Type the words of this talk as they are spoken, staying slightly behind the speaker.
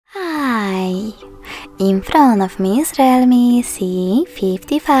In front of me is REALME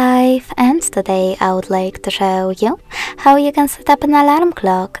C55, and today I would like to show you how you can set up an alarm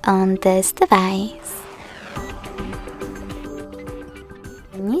clock on this device.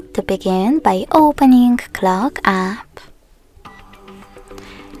 You need to begin by opening Clock app.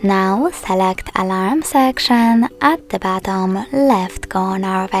 Now select Alarm section at the bottom left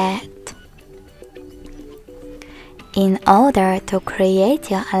corner of it. In order to create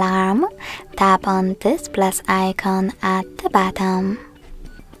your alarm, tap on this plus icon at the bottom.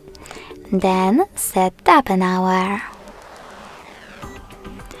 Then set up an hour.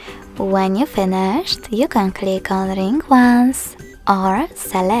 When you finished, you can click on Ring Once or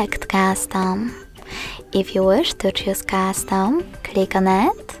select Custom. If you wish to choose Custom, click on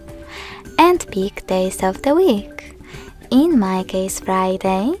it and pick days of the week. In my case,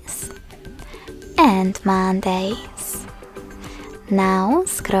 Fridays and Mondays. Now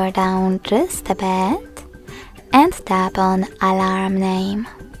scroll down just a bit and tap on Alarm Name.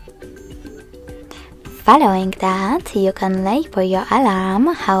 Following that, you can label your alarm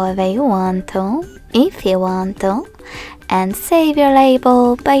however you want to, if you want to, and save your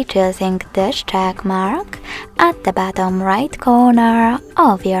label by choosing this check mark at the bottom right corner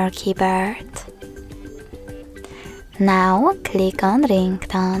of your keyboard. Now click on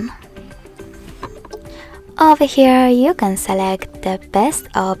Ringtone. Over here you can select the best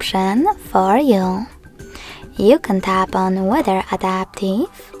option for you. You can tap on Weather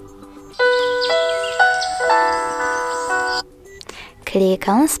Adaptive, click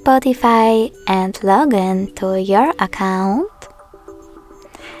on Spotify and log in to your account.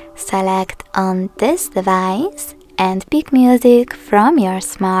 Select on this device and pick music from your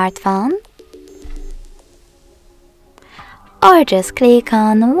smartphone. Or just click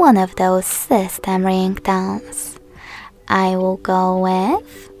on one of those system ringtones. I will go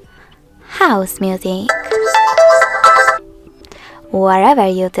with house music. Whatever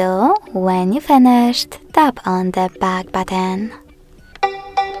you do, when you finished, tap on the back button.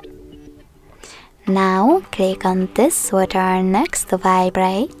 Now click on this switcher next to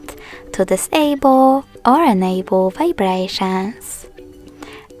Vibrate to disable or enable vibrations.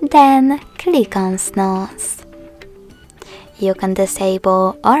 Then click on Snooze. You can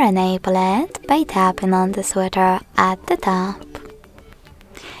disable or enable it by tapping on the switcher at the top.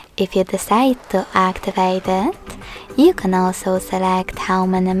 If you decide to activate it, you can also select how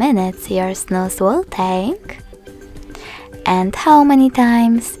many minutes your snooze will take and how many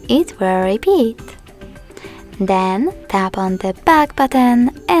times it will repeat. Then tap on the back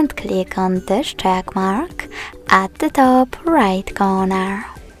button and click on this check mark at the top right corner.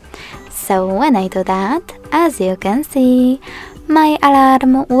 So when I do that, as you can see, my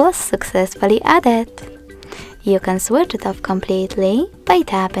alarm was successfully added. You can switch it off completely by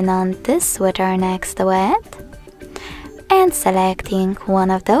tapping on this switcher next to it and selecting one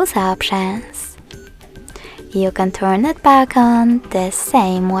of those options. You can turn it back on the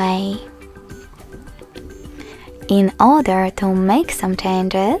same way. In order to make some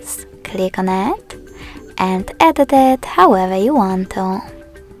changes, click on it and edit it however you want to.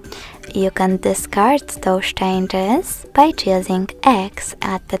 You can discard those changes by choosing X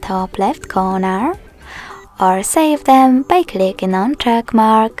at the top left corner, or save them by clicking on check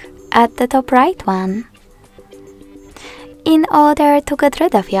mark at the top right one. In order to get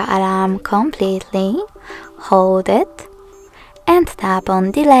rid of your alarm completely, hold it and tap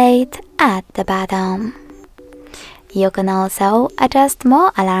on Delete at the bottom. You can also adjust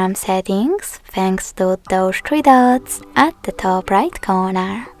more alarm settings thanks to those three dots at the top right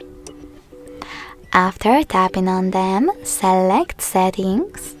corner. After tapping on them, select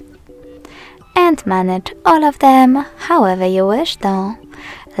Settings and manage all of them however you wish to,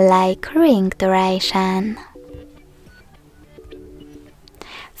 like ring duration.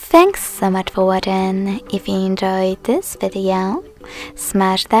 Thanks so much for watching. If you enjoyed this video,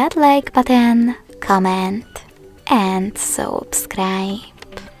 smash that like button, comment and subscribe.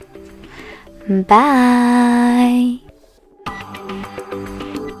 Bye!